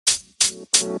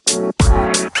Hey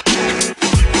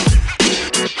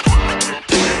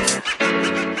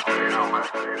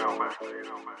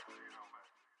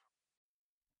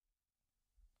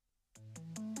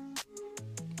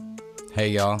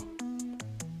y'all,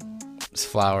 it's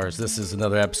Flowers. This is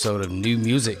another episode of New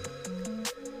Music.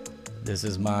 This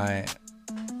is my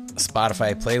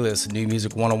Spotify playlist, New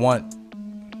Music 101.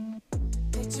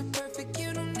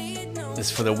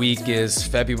 This for the week is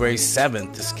February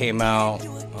 7th. This came out,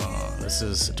 this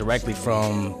is directly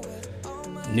from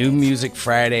New Music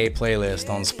Friday playlist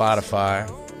on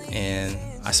Spotify. And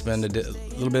I spend a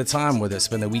little bit of time with it,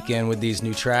 spend the weekend with these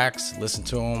new tracks, listen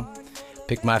to them,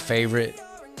 pick my favorite.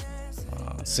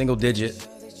 Single digit,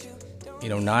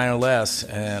 9 or less,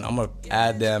 and I'm gonna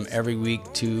add them every week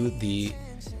to the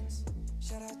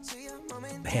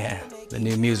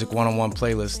New Music 101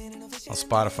 playlist on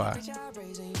Spotify.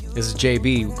 This is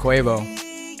JB with Quavo.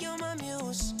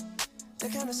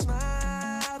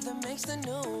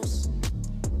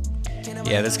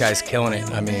 Yeah, this guy's killing it.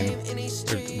 I mean,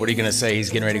 what are you gonna say? He's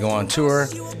getting ready to go on tour.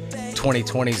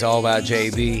 2020 is all about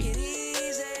JB.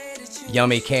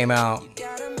 Yummy came out.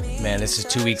 Man, this is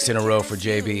 2 weeks in a row for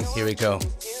JB. Here we go.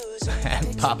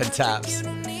 Poppin' Tops.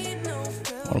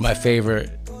 One of my favorite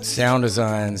sound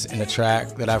designs in a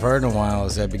track that I've heard in a while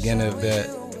is that beginning of that.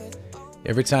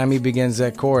 Every time he begins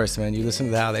that chorus, man, you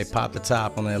listen to how they pop the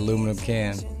top on the aluminum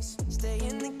can.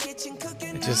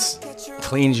 It just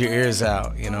cleans your ears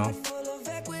out, Make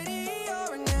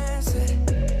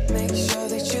sure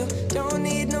that you don't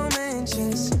need no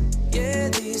mentions. Yeah,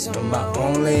 these are my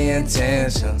only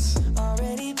intentions.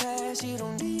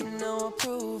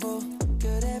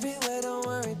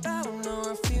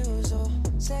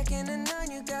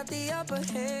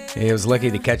 He was lucky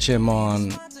to catch him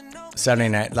on Saturday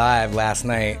Night Live last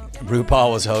night.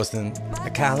 RuPaul was hosting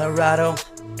the Colorado,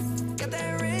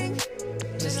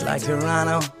 just like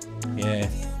Toronto. Yeah,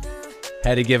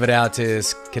 had to give it out to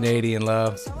his Canadian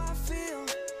love.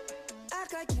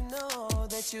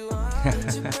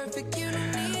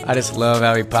 I just love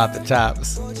how he popped the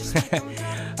tops.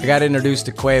 I got introduced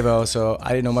to Quavo, so I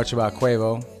didn't know much about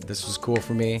Quavo. This was cool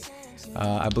for me.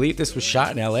 I believe this was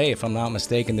shot in LA, if I'm not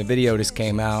mistaken. The video just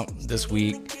came out this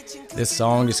week. This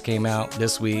song just came out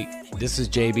this week. This is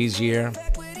JB's year.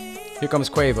 Here comes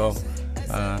Quavo.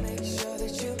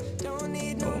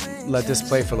 Let this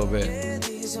play for a little bit.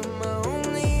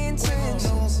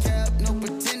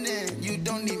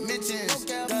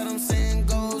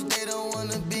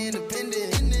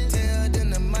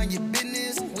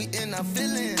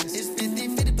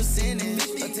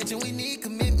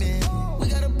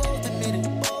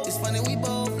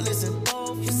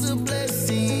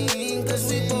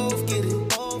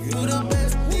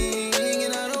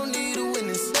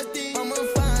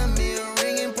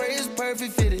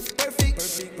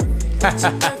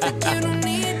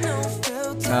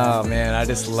 Oh man, I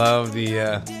just love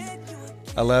I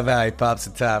love how he pops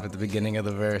the top at the beginning of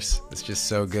the verse. It's just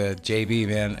so good. JB,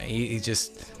 man, he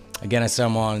just, again, I saw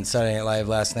him on Saturday Night Live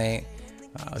last night.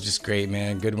 It was just great,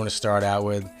 man. Good one to start out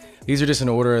with. These are just in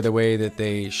order of the way that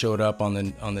they showed up on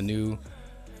the New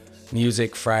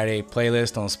Music Friday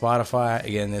playlist on Spotify.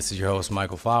 Again, this is your host,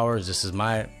 Michael Flowers. This is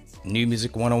my New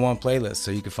Music 101 playlist,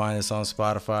 so you can find this on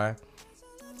Spotify.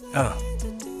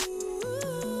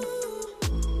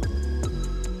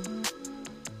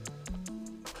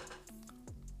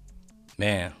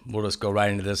 Man, we'll just go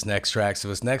right into this next track. So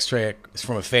this next track is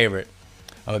from a favorite.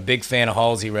 I'm a big fan of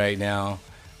Halsey right now,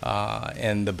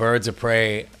 and the Birds of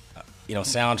Prey,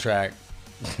 soundtrack.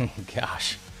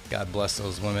 Gosh, God bless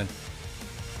those women.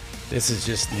 This is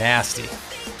just nasty.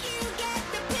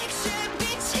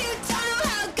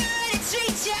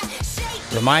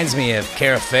 Reminds me of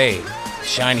Cara Faye,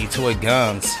 Shiny Toy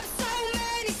Guns.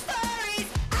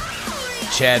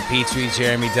 Chad Petrie,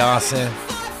 Jeremy Dawson,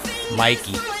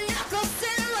 Mikey.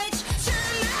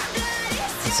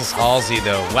 This is Halsey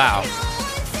though, wow.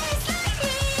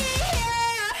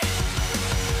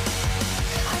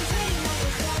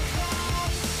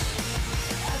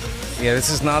 Yeah, this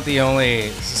is not the only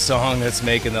song that's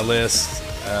making the list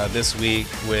this week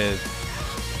with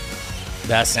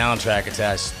that soundtrack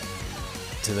attached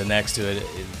to the next to it.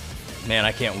 Man,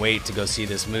 I can't wait to go see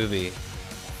this movie.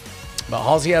 But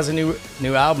Halsey has a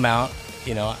new album out.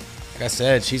 Like I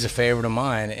said, she's a favorite of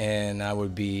mine, and I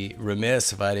would be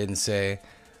remiss if I didn't say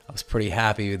I was pretty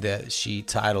happy that she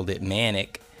titled it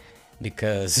Manic,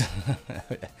 because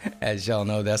as y'all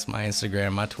know, that's my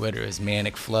Instagram. My Twitter is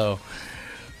Manic Flow.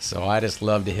 So I just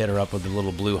love to hit her up with a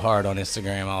little blue heart on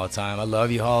Instagram all the time. I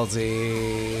love you,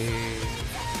 Halsey.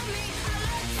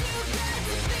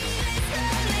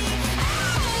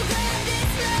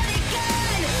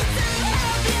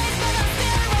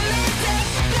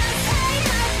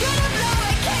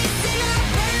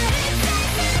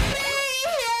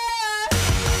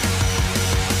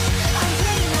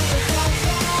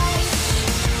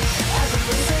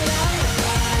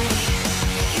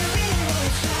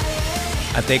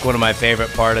 I think one of my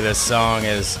favorite part of this song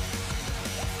is,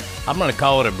 I'm gonna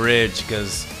call it a bridge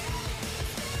because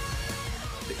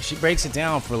she breaks it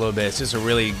down for a little bit. It's just a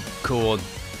really cool,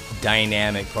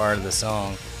 dynamic part of the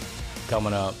song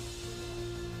coming up.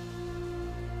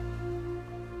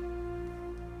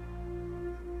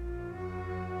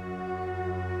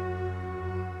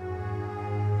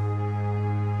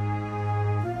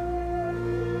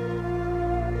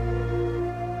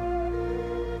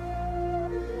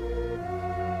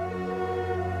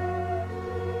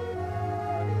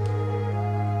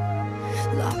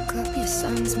 Lock up your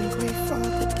sons, make way for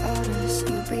the daughters.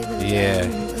 You breathe the Yeah.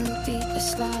 land, we'll beat the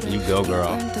slaughter. You go,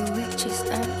 girl. You burn the witches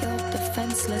and you're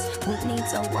defenseless. Who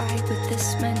needs a wife with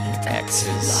this many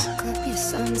Exes. Lock up your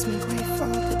sons, make way for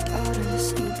the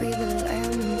daughters. You breathe the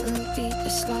land, we'll beat the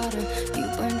slaughter. You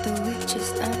burn the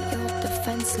witches and you're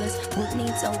defenseless. Who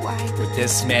needs a wife with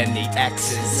This many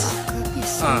exes. Lock up your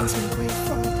sons, make way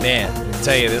for the Man, daughters. I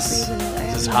tell you, this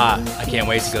is hot. I can't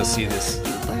wait to go see this. You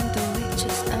burn the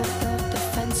witches and you're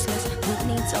defenseless. Who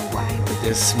needs a wife with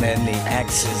This many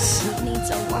exes. Who needs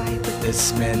a wife with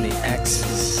This many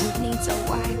exes. Who needs a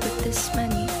wife with this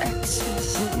many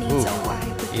exes? Who needs a wife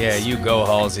with Yeah, this you many go,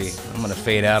 Halsey. I'm gonna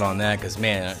fade out on that because,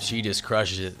 man, she just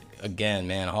crushes it again,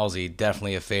 man. Halsey,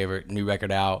 definitely a favorite. New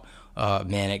record out.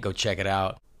 Manic, go check it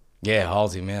out. Yeah,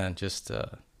 Halsey, man, just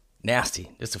nasty.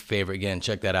 Just a favorite. Again,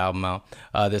 check that album out.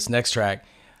 This next track,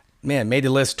 man, made the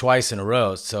list twice in a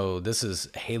row. So this is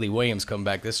Hayley Williams coming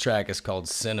back. This track is called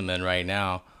Cinnamon right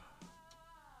now.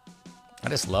 I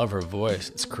just love her voice.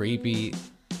 It's creepy.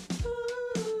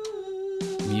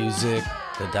 Music,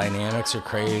 the dynamics are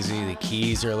crazy. The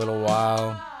keys are a little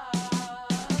wild.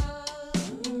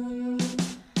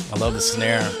 I love the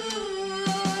snare.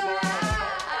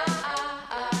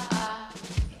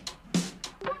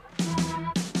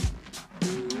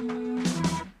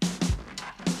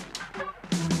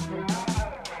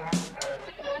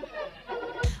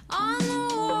 On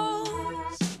the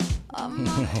walls of my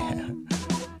home,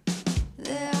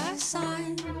 there are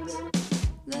signs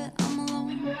that I'm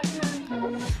alone.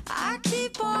 I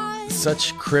keep on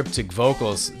Such cryptic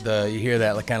vocals. You hear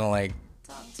that kind of like,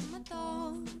 talk to my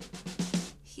dog.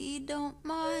 He don't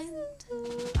mind.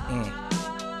 I'll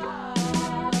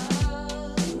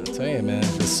tell you, man,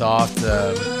 the soft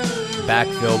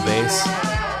backfill bass.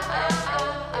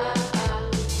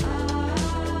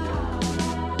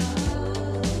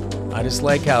 I just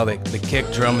like how the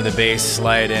kick drum and the bass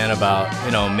slide in about,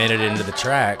 a minute into the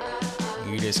track.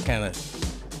 You just kind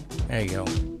of, there you go.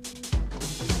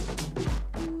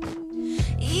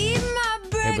 Eat my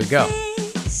Here we go.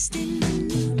 breakfast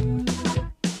in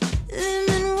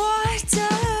lemon water.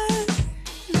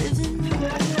 Living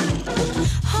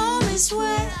home is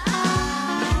where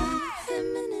I'm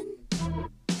feminine.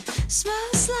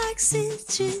 Smells like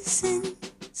citrus and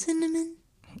cinnamon.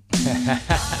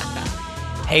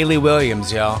 Hayley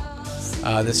Williams, y'all.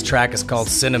 This track is called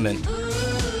Cinnamon.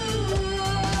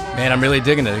 Man, I'm really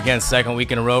digging it. Again, second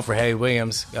week in a row for Hayley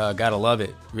Williams. Gotta love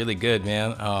it. Really good,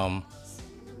 man.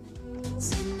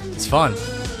 It's fun.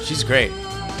 She's great.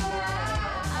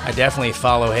 I definitely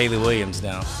follow Hayley Williams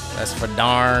now. That's for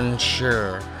darn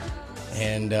sure.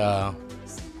 And,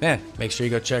 man, make sure you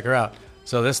go check her out.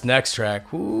 So this next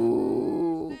track,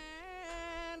 whoo,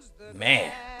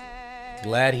 man,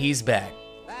 glad he's back.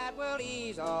 That will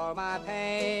ease all my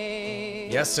pain.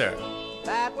 Yes, sir.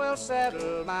 That will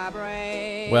settle my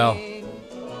brain. Well,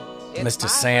 It's Mr. my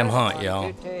Sam first Hunt, one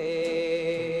y'all. to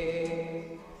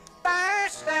take.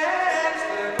 First steps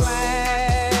to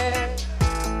glance.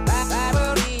 That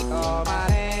will ease all my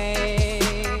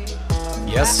pain.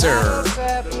 Yes, That will sir.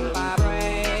 settle my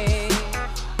brain.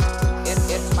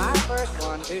 It's my first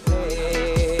one to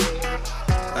take.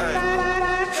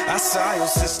 I saw your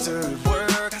sister at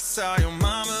work. I saw your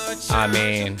mama at church. I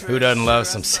mean, who doesn't love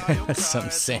some some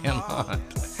Sam Hunt?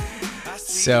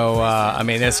 So, I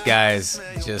mean, this guy's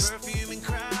just,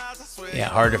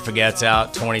 hard to forget's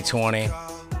out, 2020.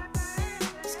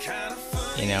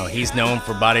 He's known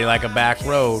for Body Like a Back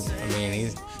Road. I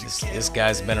mean, this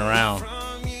guy's been around.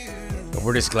 But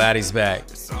we're just glad he's back.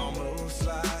 It's almost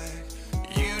like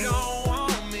you don't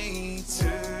want me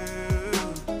to.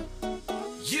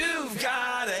 You've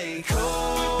got a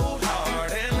cold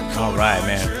heart and a cold All right,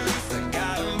 man. truth. I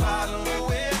got a bottle of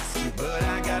whiskey, but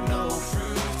I got no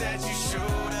proof that you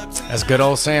showed up to. That's good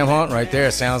old Sam Hunt right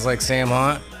there. Sounds like Sam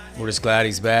Hunt. We're just glad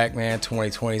he's back, man.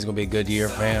 2020 is going to be a good year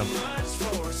for him.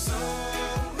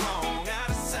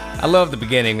 I love the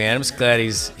beginning, man. I'm just glad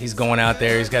he's going out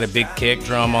there. He's got a big kick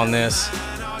drum on this.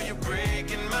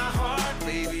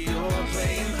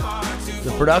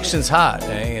 The production's hot,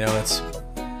 it's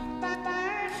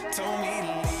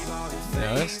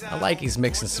I like he's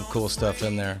mixing some cool stuff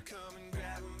in there.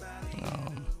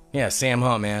 Yeah, Sam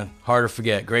Hunt, man. Hard to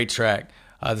forget. Great track.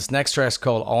 This next track's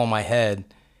called All in My Head,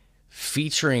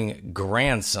 featuring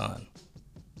Grandson.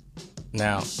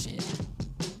 Now,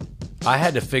 I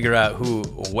had to figure out who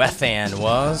Wethan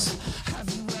was,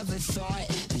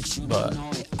 but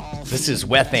this is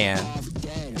Wethan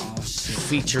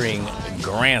featuring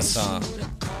Grandson.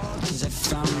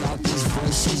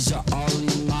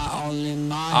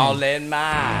 All in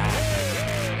my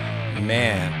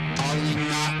man.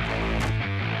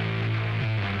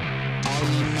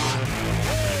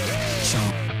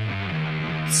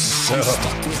 So,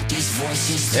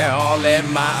 yeah, all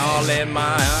in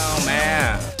my, oh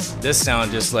man. This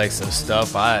sounds just like some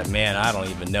stuff I don't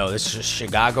even know. This is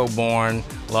Chicago-born,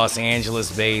 Los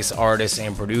Angeles-based artist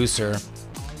and producer.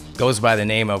 Goes by the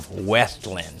name of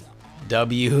Whethan.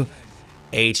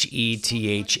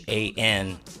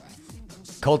 Whethan.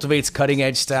 Cultivates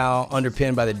cutting-edge style,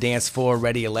 underpinned by the dance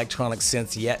floor-ready electronic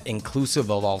synths, yet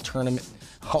inclusive of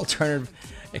alternative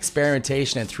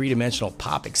experimentation and three-dimensional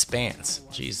pop expanse.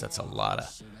 Jeez, that's a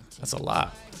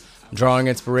lot. Drawing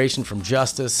inspiration from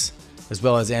Justice, as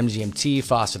well as MGMT,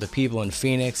 Foster the People, and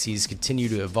Phoenix, he's continued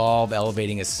to evolve,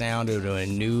 elevating his sound into a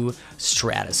new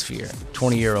stratosphere.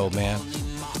 20-year-old man.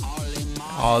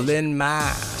 All in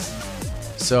my.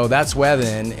 So that's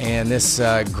Whethan, and this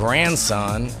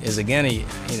Grandson is again,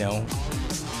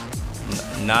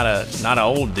 not an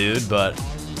old dude, but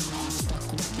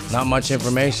not much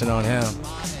information on him.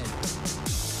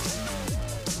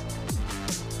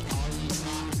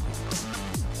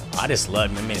 I just love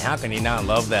him. I mean, how can you not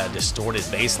love that distorted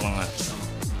bass line?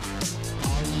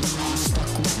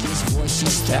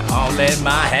 That all in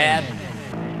my head.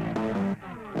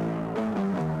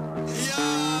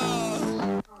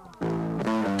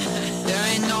 There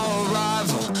ain't no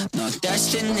arrival, no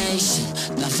destination.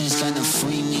 Nothing's gonna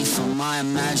free me from my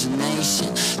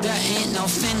imagination. There ain't no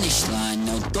finish line,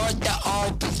 no door to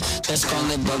open. That's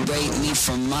gonna liberate me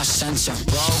from my sense of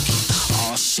broken.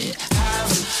 Oh shit,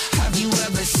 have you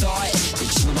ever thought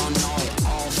that you don't know it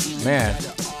all? Man,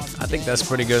 I think that's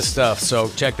pretty good stuff. So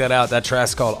check that out. That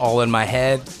track's called All in My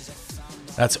Head.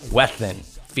 That's Whethan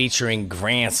featuring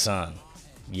Grandson.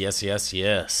 Yes.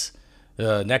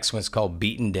 The next one's called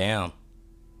Beaten Down.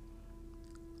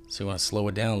 So you want to slow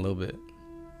it down a little bit.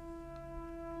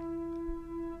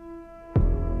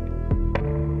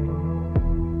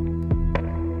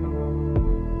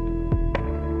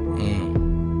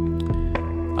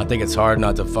 I think it's hard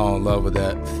not to fall in love with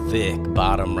that thick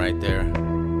bottom right there.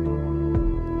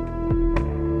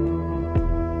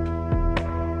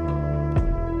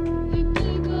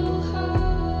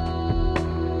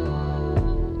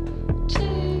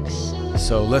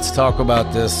 So let's talk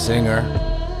about this singer,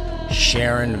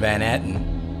 Sharon Van Etten.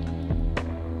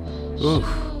 Oof.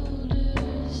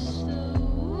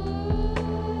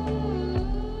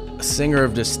 A singer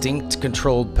of distinct,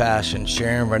 controlled passion,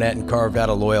 Sharon Van Etten carved out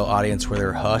a loyal audience with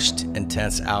her hushed,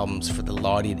 intense albums for the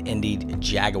lauded indie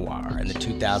Jaguar. In the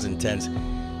 2010s,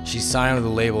 she signed with the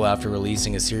label after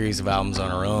releasing a series of albums on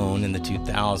her own in the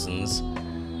 2000s.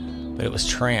 But it was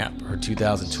Tramp, her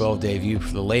 2012 debut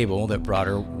for the label, that brought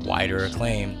her wider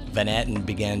acclaim. Van Etten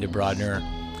began to broaden her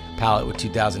palette with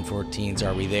 2014's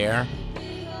Are We There?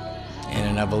 And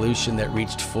an evolution that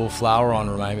reached full flower on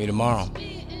Remind Me Tomorrow,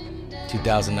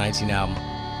 2019 album.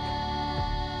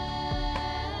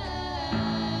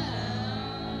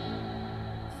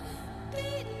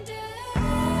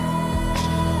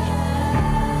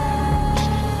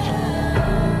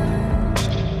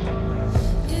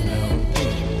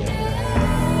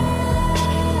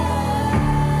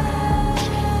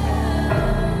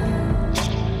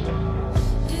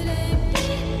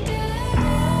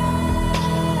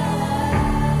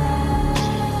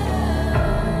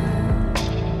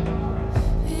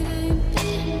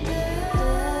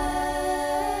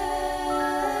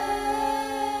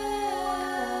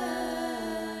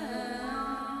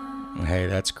 Hey,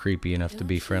 that's creepy enough to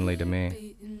be friendly to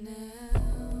me.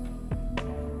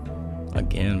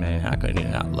 Again, man, how could you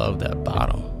not love that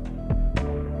bottom?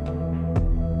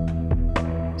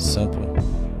 Simple.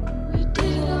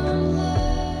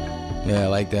 Yeah, I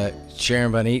like that.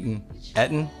 Sharon Van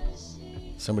Etten.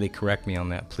 Somebody correct me on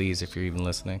that, please, if you're even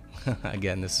listening.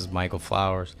 Again, this is Michael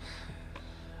Flowers.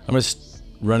 I'm just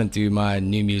running through my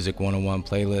New Music 101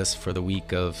 playlist for the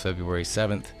week of February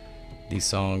 7th. These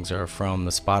songs are from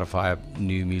the Spotify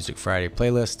New Music Friday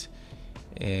playlist.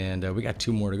 And we got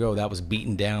two more to go. That was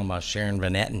Beaten Down by Sharon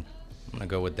Van Etten. I'm going to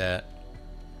go with that.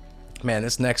 Man,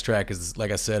 this next track is,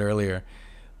 like I said earlier,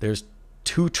 there's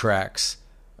two tracks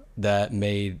that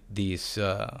made these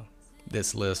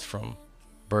this list from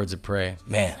Birds of Prey.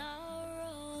 Man.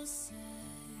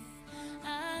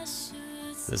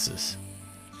 This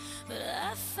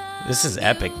is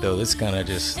epic though. This kind of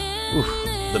just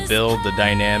the build, the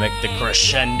dynamic, the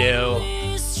crescendo.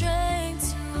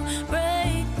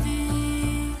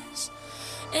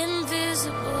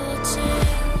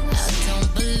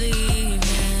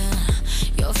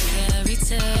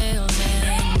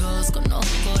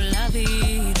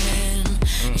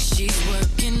 She's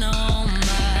working on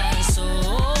my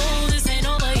soul. This ain't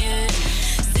over yet.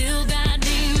 Still got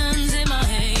demons in my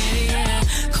head.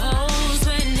 Cold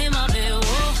sweating in my bed.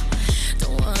 Whoa.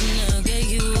 Don't wanna get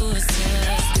used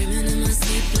to screaming in my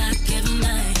sleep like every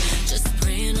night. Just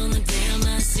praying on the day I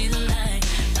might see the light.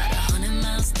 About 100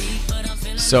 miles deep, but I'm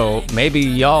feeling. So maybe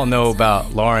y'all know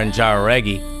about Lauren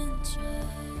Jauregui.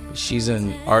 She's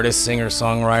an artist, singer,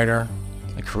 songwriter,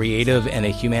 a creative, and a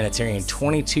humanitarian.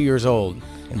 22 years old.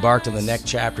 Embarked on the next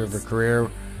chapter of her career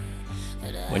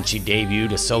when she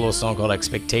debuted a solo song called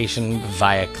Expectation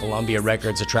via Columbia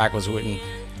Records. The track was written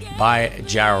by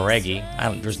Jauregui.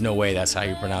 There's no way that's how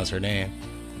you pronounce her name.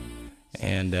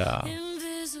 And I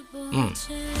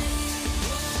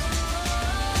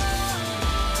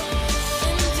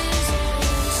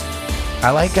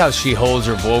like how she holds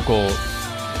her vocal.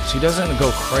 She doesn't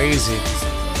go crazy.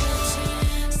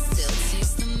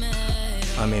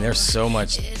 I mean, there's so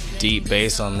much deep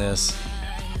bass on this.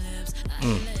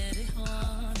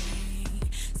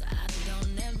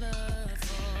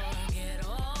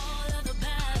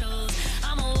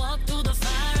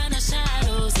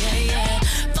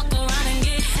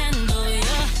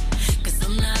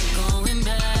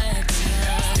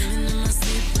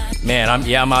 Man,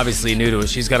 I'm obviously new to it.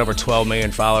 She's got over 12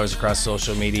 million followers across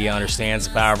social media, understands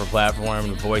the power of her platform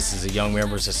and voices a young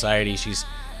member of society. She's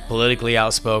politically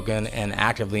outspoken and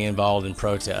actively involved in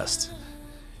protest.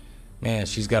 Man,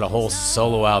 she's got a whole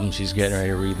solo album she's getting ready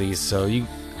to release. So you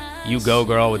go,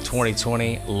 girl, with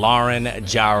 2020. Lauren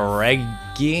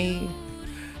Jauregui.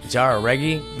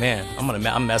 Man,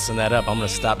 I'm messing that up. I'm gonna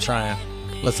stop trying.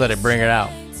 Let's let it bring it out.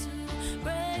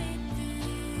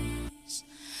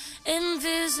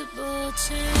 Invisible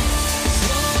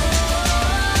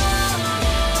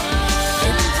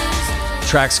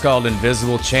Track's called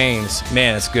Invisible Chains.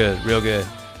 Man, it's good, real good.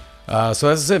 So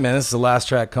that's it, man. This is the last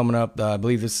track coming up. I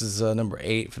believe this is number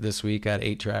 8 for this week. I had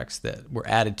 8 tracks that were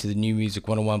added to the New Music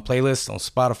 101 playlist on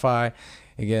Spotify.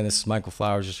 Again, this is Michael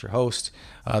Flowers, just your host.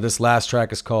 This last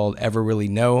track is called Ever Really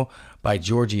Know by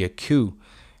Georgia Q.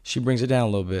 She brings it down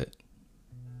a little bit.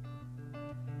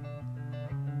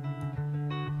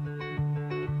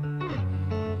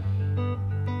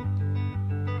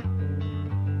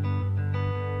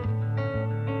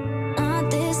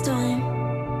 This time,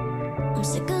 I'm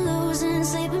sick of losing,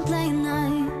 sleeping, playing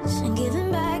nice, and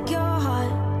giving back your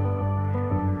heart.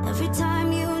 Every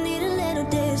time you need a little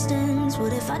distance,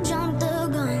 what if I jumped the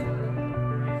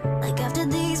gun? Like after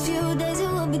these few days it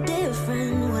will be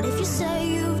different. What if you say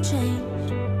you've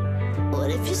changed?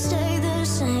 What if you stay the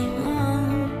same?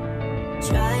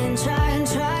 Try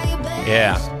your best.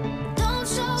 Yeah.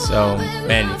 So,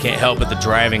 man, you can't help but the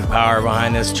driving power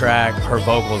behind this track. Her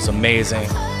vocal is amazing.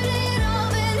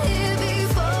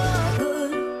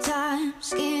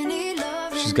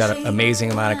 She's got an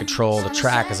amazing amount of control. The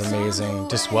track is amazing.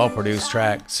 Just well-produced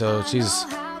track. So she's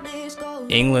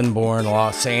England-born,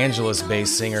 Los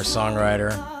Angeles-based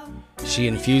singer-songwriter. She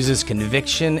infuses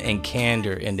conviction and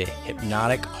candor into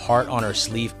hypnotic,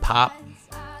 heart-on-her-sleeve pop,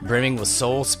 brimming with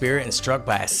soul, spirit, and struck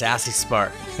by a sassy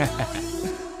spark.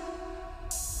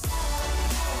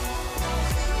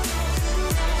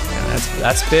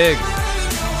 That's big.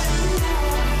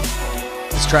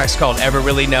 This track's called Ever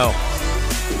Really Know.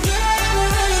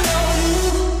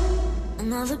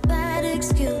 Another bad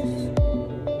excuse.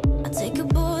 I take a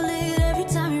bullet every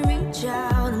time you reach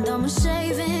out, and I'm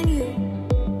saving you.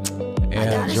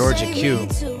 Yeah, Georgia Q.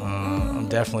 I'm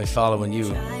definitely following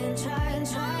you.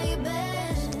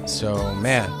 So,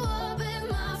 man.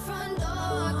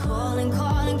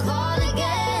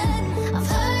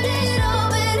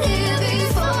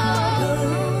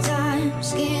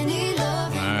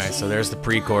 Alright, so there's the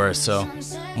pre-chorus. So,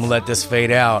 I'm gonna let this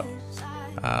fade out.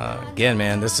 Again,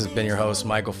 man, this has been your host,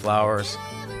 Michael Flowers.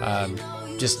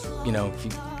 Just, if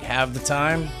you have the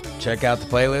time, check out the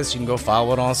playlist. You can go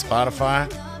follow it on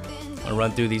Spotify. I'll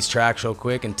run through these tracks real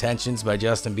quick. Intentions by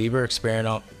Justin Bieber.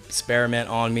 Experiment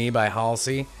on Me by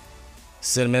Halsey.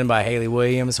 Cinnamon by Hayley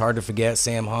Williams. Hard to Forget,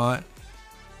 Sam Hunt.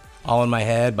 All in My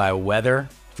Head by Weather,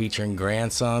 featuring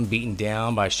Grandson. Beaten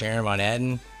Down by Sharon Von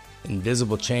Etten.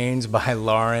 Invisible Chains by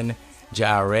Lauren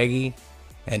Jauregui.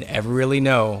 And Ever Really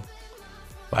Know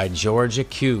by Georgia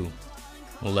Q.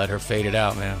 We'll let her fade it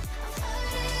out, man.